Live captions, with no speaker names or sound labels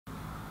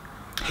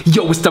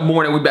Yo, it's the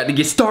morning. We're about to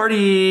get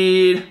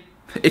started.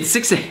 It's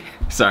 6 a.m.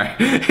 Sorry,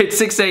 it's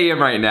 6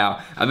 a.m. right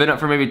now. I've been up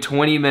for maybe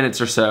 20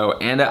 minutes or so,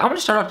 and I'm gonna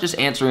start off just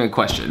answering a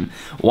question.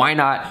 Why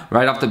not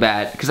right off the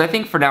bat? Because I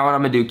think for now on,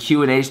 I'm gonna do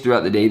Q&As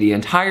throughout the day, the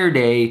entire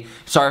day.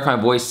 Sorry if my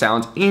voice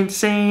sounds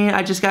insane.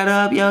 I just got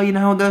up, yo, you know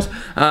how it goes.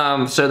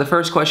 So the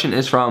first question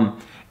is from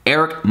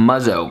Eric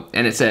Muzzo,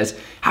 and it says,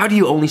 how do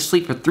you only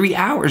sleep for 3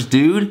 hours,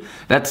 dude?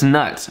 That's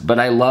nuts, but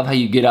I love how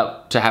you get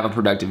up to have a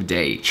productive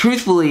day.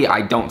 Truthfully,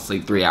 I don't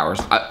sleep 3 hours.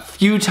 A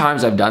few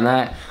times I've done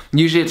that.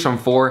 Usually it's from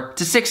 4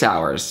 to 6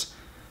 hours.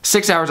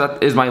 6 hours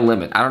is my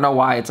limit. I don't know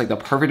why, it's like the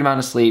perfect amount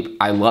of sleep.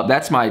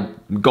 That's my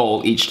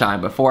goal each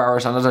time, but 4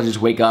 hours, sometimes I just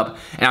wake up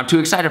and I'm too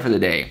excited for the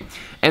day.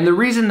 And the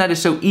reason that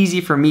is so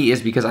easy for me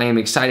is because I am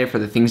excited for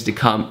the things to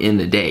come in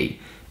the day.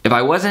 If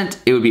I wasn't,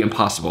 it would be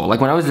impossible. Like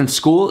when I was in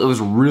school, it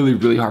was really,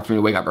 really hard for me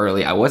to wake up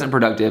early. I wasn't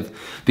productive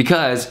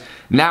because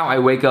now I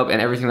wake up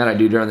and everything that I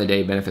do during the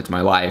day benefits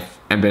my life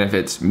and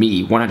benefits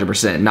me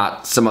 100%,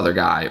 not some other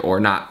guy or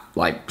not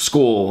like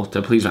school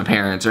to please my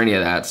parents or any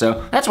of that.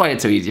 So that's why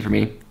it's so easy for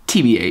me,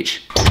 TBH.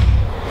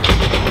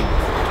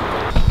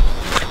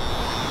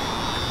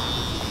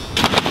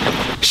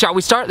 Shall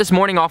we start this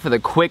morning off with a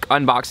quick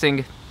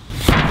unboxing?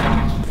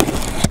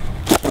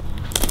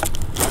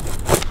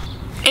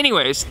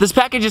 Anyways, this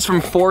package is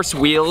from Force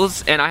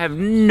Wheels, and I have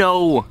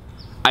no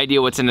idea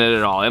what's in it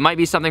at all. It might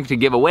be something to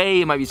give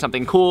away, it might be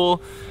something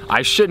cool.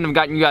 I shouldn't have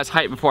gotten you guys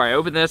hyped before I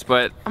open this,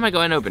 but I'm gonna go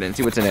ahead and open it and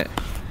see what's in it.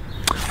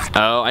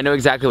 Oh, I know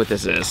exactly what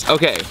this is.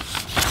 Okay,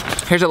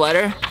 here's a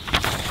letter.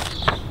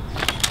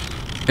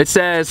 It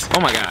says,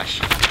 oh my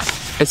gosh.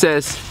 It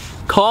says,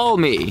 call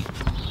me,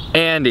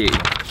 Andy.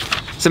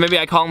 So maybe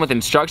I call him with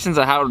instructions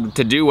on how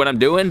to do what I'm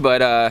doing,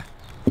 but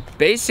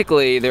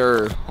basically,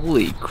 they're,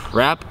 holy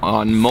crap,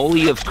 on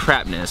moly of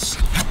crapness.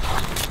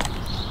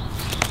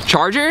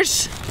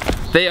 Chargers?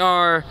 They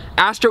are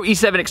Astro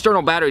E7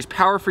 external batteries,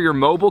 power for your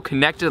mobile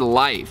connected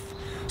life.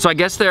 So I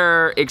guess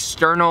they're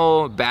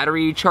external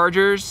battery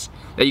chargers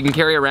that you can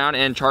carry around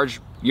and charge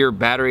your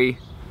battery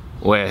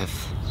with.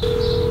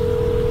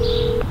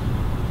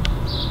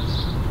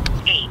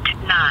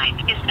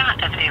 89 is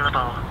not available.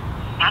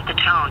 At the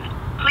tone,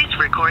 please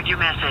record your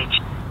message.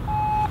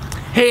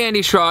 Hey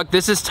Andy Schrock,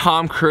 this is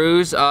Tom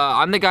Cruise.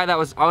 I'm the guy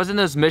that I was in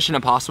those Mission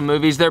Impossible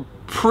movies. They're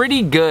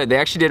pretty good. They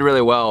actually did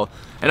really well.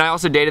 And I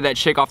also dated that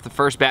chick off the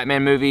first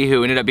Batman movie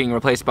who ended up being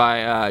replaced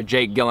by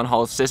Jake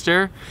Gyllenhaal's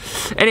sister.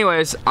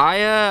 Anyways,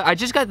 I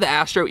just got the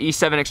Astro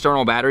E7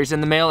 external batteries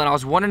in the mail, and I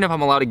was wondering if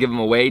I'm allowed to give them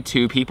away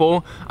to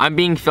people. I'm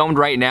being filmed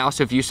right now,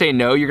 so if you say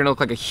no, you're gonna look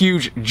like a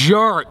huge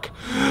jerk.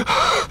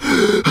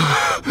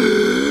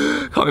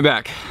 Call me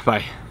back,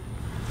 bye.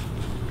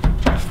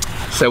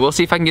 So we'll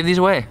see if I can give these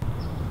away.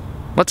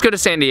 Let's go to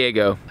San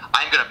Diego.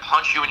 I'm gonna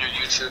punch you in your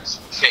YouTube's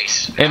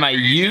face. In my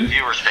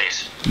viewer's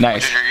face.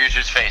 Nice. In your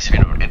YouTube's face if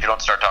you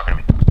don't start talking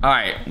to me. All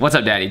right, what's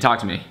up, Daddy? Talk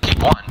to me.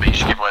 Keep one, but you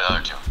should give away the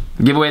other two.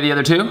 Give away the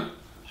other two?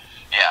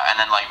 Yeah, and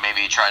then like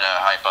maybe try to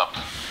hype up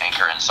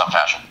Anchor in some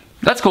fashion.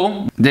 That's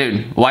cool.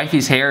 Dude,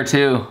 wifey's hair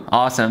too.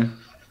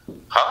 Awesome.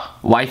 Huh?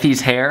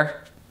 Wifey's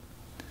hair.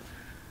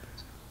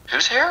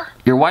 Whose hair?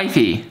 Your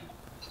wifey.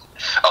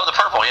 Oh, the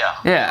purple, yeah.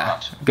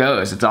 Yeah,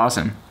 goes. It's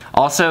awesome.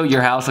 Also,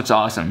 your house looks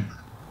awesome.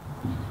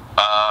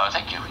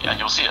 Thank you. Yeah,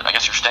 you'll see it. I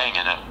guess you're staying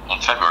in it in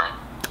February.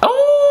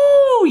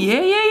 Oh,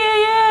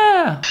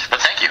 yeah.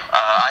 But thank you.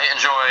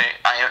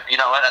 You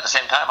know what? At the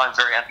same time, I'm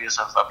very envious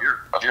of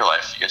your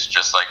life. You get to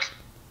just like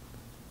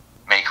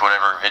make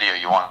whatever video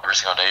you want every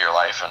single day of your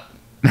life and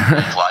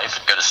live life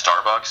and go to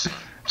Starbucks and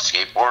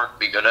skateboard,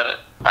 be good at it.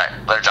 All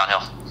right, later, John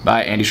Hill.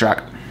 Bye, Andy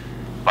Schrock.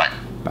 Bye.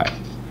 Bye.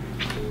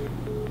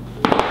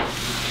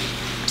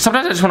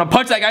 Sometimes I just want to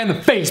punch that guy in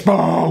the face,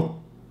 bro.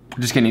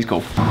 Just kidding, he's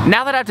cool.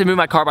 Now that I have to move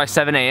my car by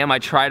 7 a.m., I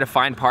try to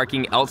find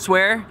parking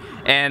elsewhere,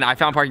 and I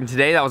found parking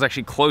today that was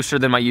actually closer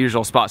than my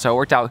usual spot, so it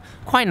worked out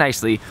quite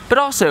nicely. But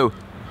also,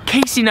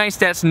 Casey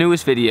Neistat's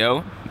newest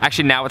video,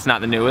 actually now it's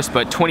not the newest,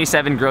 but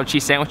 27 grilled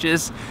cheese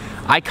sandwiches,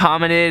 I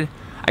commented,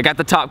 I got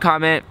the top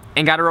comment,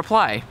 and got a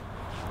reply.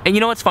 And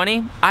you know what's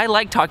funny? I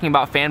like talking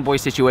about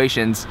fanboy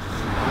situations,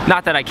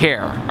 not that I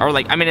care, or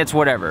like, I mean, it's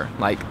whatever.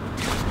 Like,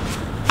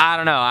 I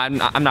don't know,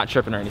 I'm not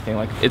tripping or anything,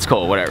 like, it's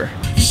cool, whatever.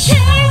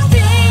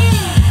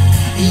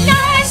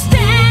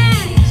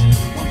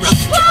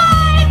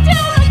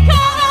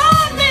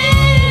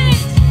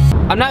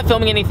 I'm not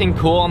filming anything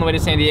cool on the way to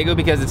San Diego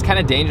because it's kind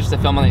of dangerous to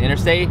film on the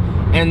interstate.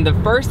 And the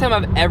first time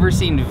I've ever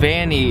seen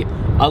Vanny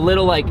a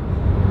little like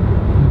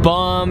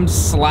bummed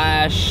 /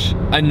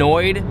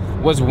 annoyed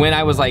was when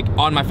I was like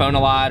on my phone a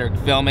lot or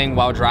filming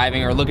while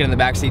driving or looking in the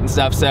backseat and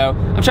stuff. So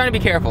I'm trying to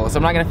be careful. So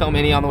I'm not gonna film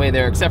any on the way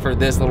there except for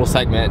this little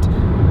segment,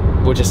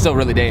 which is still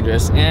really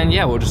dangerous. And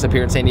yeah, we'll just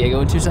appear in San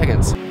Diego in 2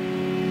 seconds.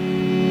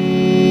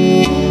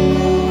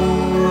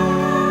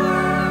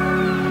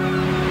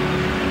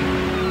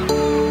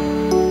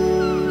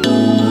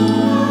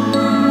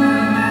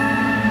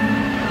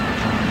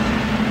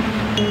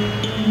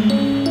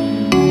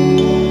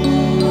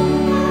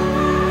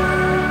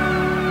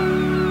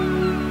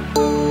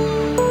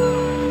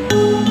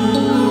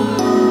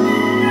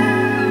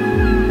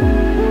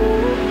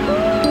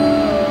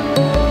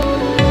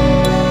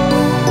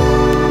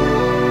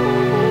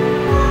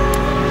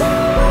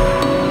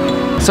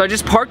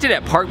 just parked it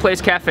at Park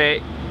Place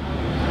Cafe.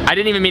 I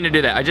didn't even mean to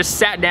do that. I just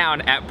sat down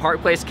at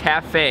Park Place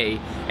Cafe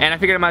and I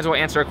figured I might as well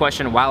answer a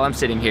question while I'm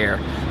sitting here.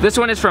 This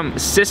one is from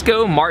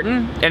Cisco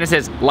Martin and it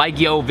says, like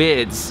yo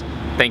vids.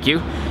 Thank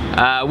you.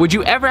 Would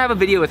you ever have a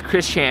video with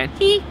Chris Chan?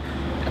 He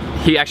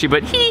actually,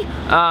 but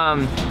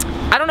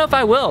I don't know if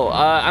I will.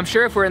 I'm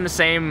sure if we're in the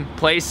same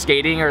place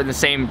skating or in the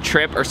same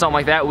trip or something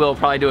like that, we'll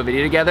probably do a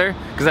video together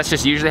because that's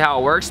just usually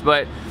how it works.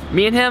 But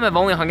me and him have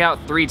only hung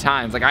out 3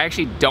 times. Like I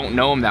actually don't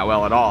know him that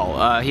well at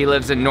all. He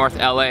lives in North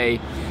LA.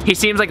 He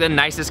seems like the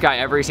nicest guy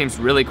ever. He seems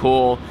really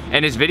cool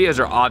and his videos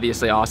are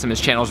obviously awesome.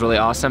 His channel's really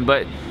awesome.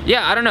 But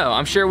yeah, I don't know.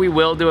 I'm sure we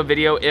will do a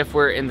video if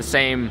we're in the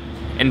same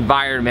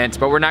environment,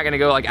 but we're not gonna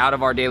go like out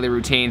of our daily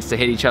routines to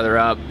hit each other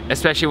up,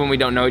 especially when we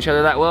don't know each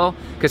other that well,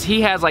 because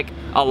he has like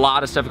a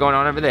lot of stuff going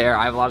on over there.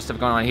 I have a lot of stuff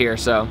going on here,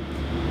 so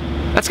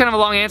that's kind of a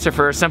long answer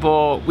for a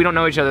simple, we don't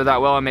know each other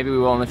that well and maybe we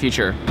will in the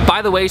future.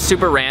 By the way,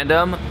 super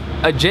random,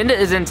 Agenda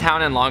is in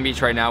town in Long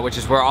Beach right now, which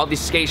is where all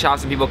these skate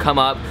shops and people come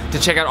up to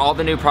check out all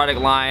the new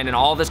product line and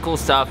all this cool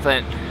stuff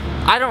that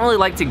I don't really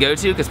like to go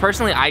to because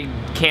personally I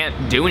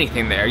can't do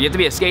anything there. You have to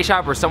be a skate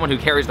shop or someone who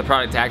carries the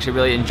product to actually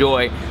really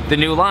enjoy the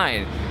new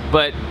line.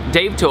 But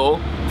Dave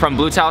Tool from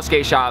Blue Towel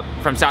Skate Shop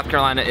from South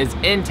Carolina is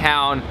in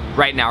town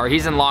right now, or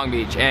he's in Long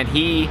Beach, and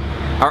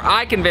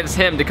I convinced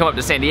him to come up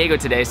to San Diego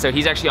today, so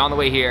he's actually on the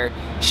way here.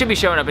 He should be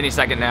showing up any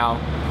second now.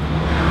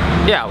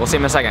 Yeah, we'll see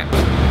him in a second.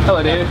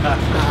 Hello, dude.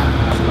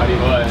 Buddy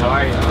boy, how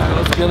are you? I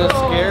was gonna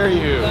scare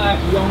you.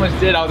 You almost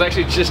did. I was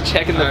actually just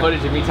checking the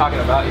footage of me talking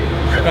about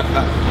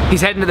you. He's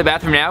heading to the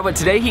bathroom now, but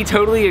today he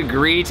totally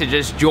agreed to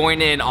just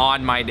join in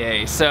on my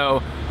day.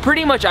 So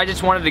pretty much I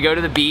just wanted to go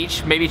to the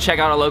beach, maybe check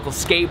out a local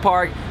skate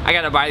park. I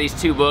gotta buy these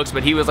 2 books,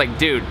 but he was like,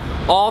 dude,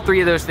 all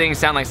 3 of those things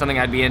sound like something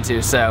I'd be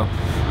into. So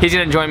he's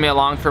gonna join me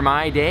along for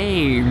my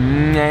day.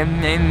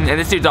 And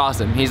this dude's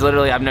awesome. He's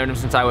literally, I've known him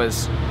since I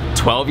was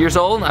 12 years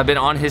old. I've been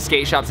on his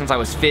skate shop since I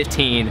was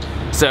 15.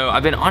 So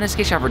I've been on his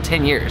skate shop for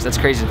 10 years. That's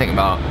crazy to think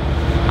about.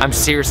 I'm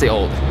seriously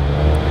old.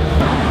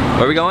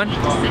 Where are we going?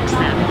 6th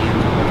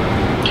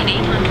Avenue. In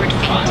 800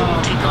 feet,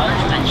 take a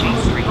left on J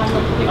Street.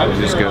 I would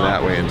just go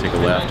that way and take a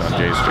left on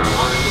J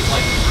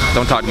Street.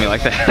 Don't talk to me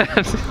like that.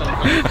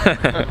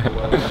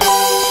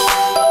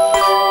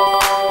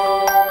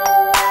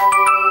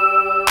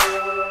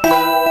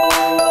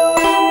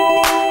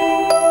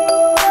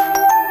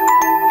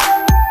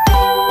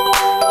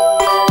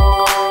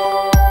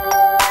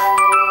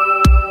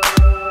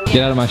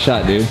 Get out of my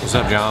shot, dude. What's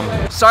up,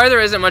 John? Sorry there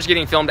isn't much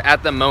getting filmed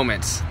at the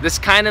moment. This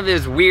kind of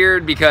is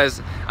weird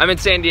because I'm in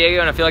San Diego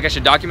and I feel like I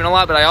should document a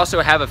lot, but I also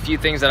have a few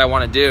things that I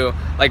want to do,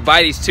 like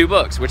buy these 2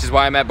 books, which is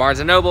why I'm at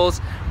Barnes & Noble's,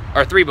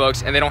 or 3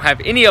 books, and they don't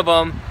have any of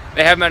them.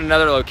 They have them at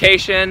another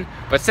location,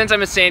 but since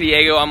I'm in San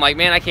Diego, I'm like,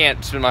 man, I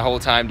can't spend my whole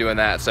time doing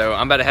that, so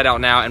I'm about to head out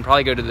now and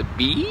probably go to the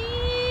beach.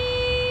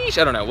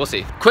 I don't know, we'll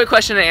see. Quick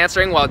question and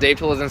answering while Dave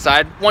Tool is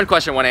inside. 1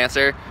 question, 1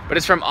 answer, but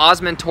it's from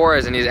Osman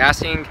Torres, and he's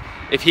asking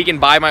if he can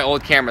buy my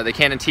old camera, the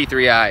Canon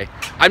T3i.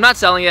 I'm not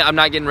selling it, I'm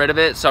not getting rid of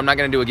it, so I'm not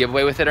gonna do a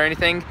giveaway with it or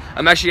anything.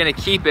 I'm actually gonna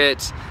keep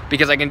it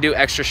because I can do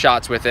extra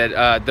shots with it.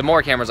 The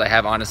more cameras I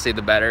have, honestly,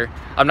 the better.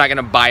 I'm not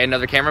gonna buy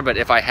another camera, but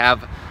if I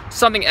have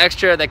something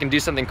extra that can do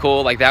something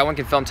cool, like that one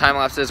can film time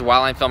lapses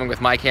while I'm filming with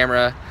my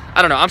camera,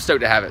 I don't know, I'm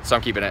stoked to have it, so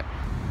I'm keeping it.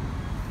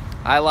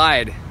 I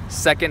lied,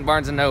 2nd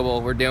Barnes &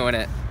 Noble, we're doing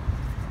it.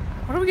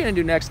 What are we gonna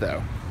do next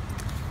though?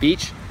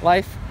 Beach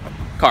life?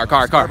 Car.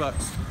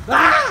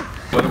 Ah!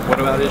 What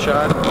about his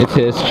shot? It's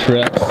his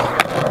trip.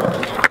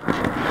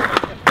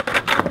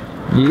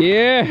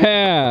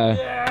 Yeah!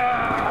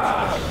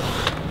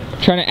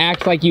 Trying to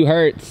act like you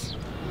hurts.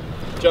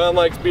 John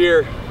likes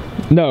beer.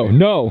 No.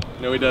 No,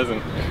 he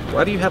doesn't.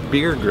 Why do you have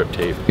beer grip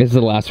tape? This is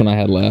the last one I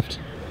had left.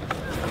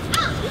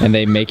 And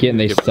they make it and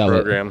they sell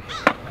it.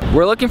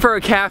 We're looking for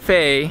a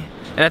cafe,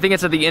 and I think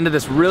it's at the end of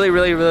this really,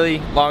 really, really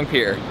long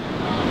pier.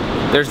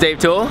 There's Dave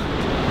Tool.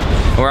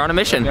 We're on a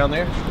mission. Down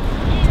there?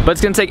 But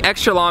it's gonna take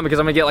extra long because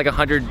I'm gonna get like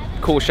 100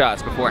 cool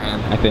shots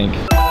beforehand, I think.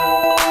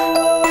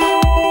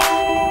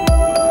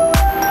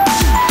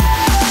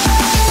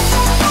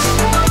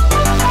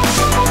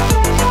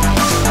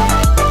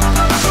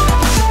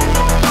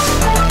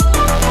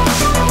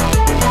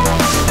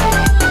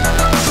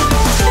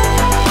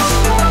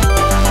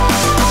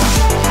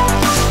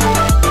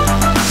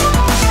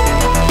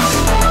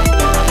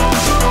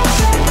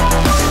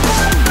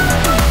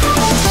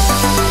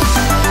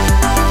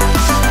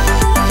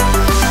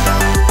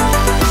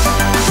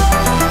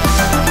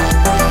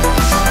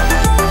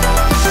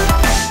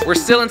 We're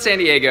still in San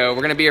Diego.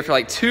 We're gonna be here for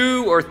like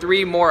 2 or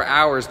 3 more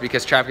hours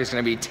because traffic is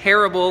gonna be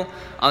terrible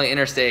on the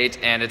interstate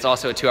and it's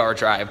also a 2-hour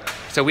drive.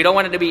 So we don't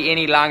want it to be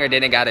any longer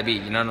than it gotta be,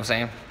 you know what I'm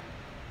saying?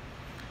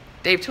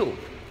 Dave Tool.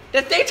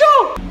 That's Dave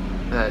Tool!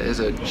 That is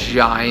a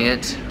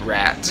giant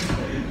rat.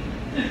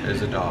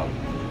 There's a dog.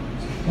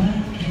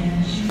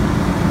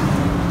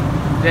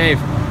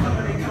 Dave.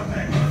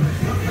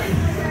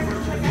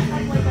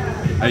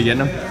 Are you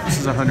getting them? This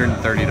is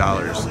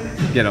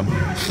 $130. Get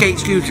him. Skate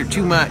shoes are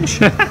too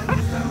much.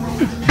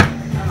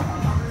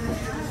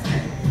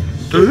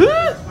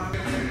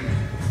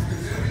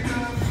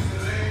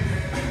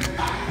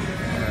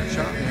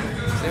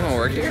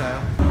 work here?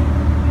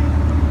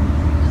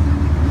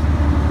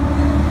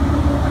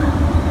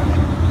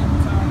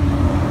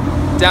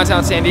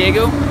 Downtown San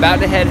Diego, about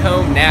to head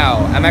home now.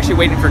 I'm actually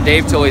waiting for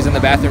Dave Tool. He's in the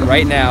bathroom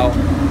right now.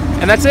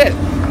 And that's it.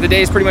 The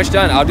day is pretty much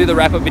done. I'll do the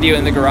wrap-up video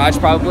in the garage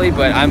probably,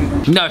 but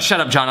No, shut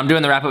up, John. I'm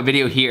doing the wrap-up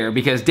video here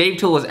because Dave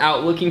Tool is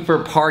out looking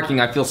for parking.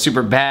 I feel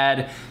super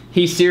bad.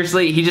 He just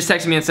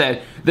texted me and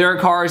said, there are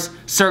cars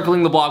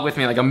circling the block with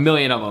me, like a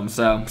million of them.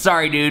 So,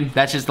 sorry, dude.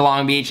 That's just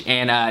Long Beach,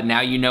 and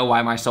now you know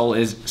why my soul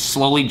is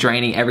slowly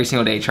draining every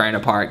single day trying to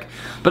park.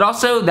 But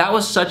also, that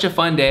was such a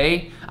fun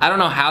day. I don't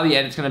know how the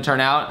edit's gonna turn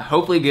out.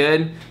 Hopefully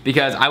good,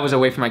 because I was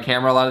away from my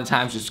camera a lot of the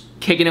times, just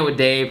kicking it with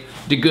Dave,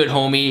 the good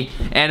homie.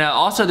 And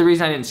also the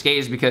reason I didn't skate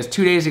is because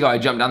 2 days ago I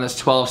jumped down this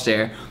 12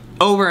 stair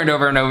over and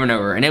over and over and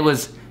over, and it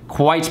was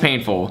quite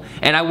painful.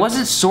 And I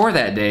wasn't sore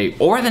that day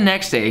or the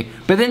next day,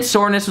 but then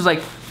soreness was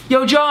like,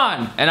 yo,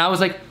 John. And I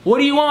was like, what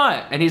do you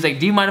want? And he's like,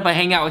 do you mind if I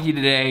hang out with you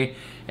today?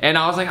 And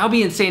I was like, I'll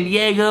be in San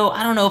Diego.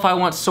 I don't know if I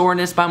want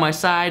soreness by my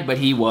side, but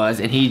he was,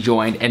 and he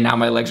joined, and now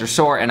my legs are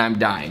sore and I'm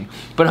dying.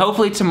 But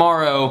hopefully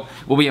tomorrow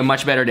will be a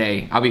much better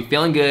day. I'll be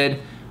feeling good,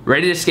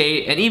 ready to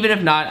skate, and even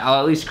if not, I'll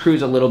at least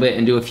cruise a little bit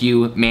and do a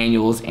few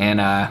manuals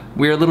and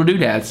weird little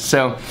doodads.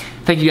 So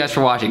thank you guys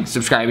for watching,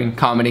 subscribing,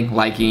 commenting,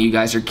 liking. You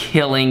guys are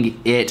killing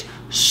it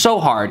so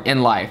hard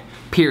in life,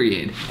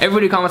 period.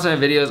 Everybody who comments on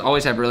my videos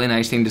always have really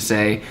nice things to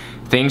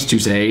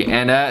say,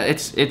 and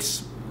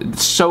it's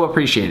so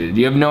appreciated.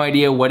 You have no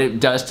idea what it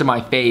does to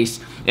my face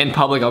in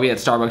public. I'll be at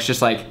Starbucks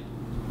just like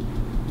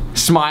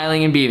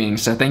smiling and beaming.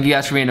 So thank you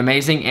guys for being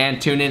amazing,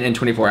 and tune in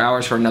 24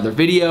 hours for another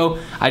video.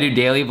 I do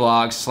daily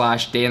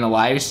vlogs / day in the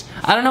lives.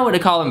 I don't know what to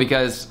call them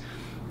because,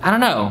 I don't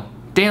know,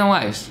 day in the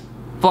lives,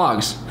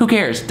 vlogs, who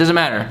cares, doesn't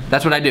matter.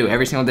 That's what I do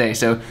every single day.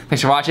 So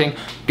thanks for watching,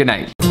 good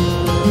night.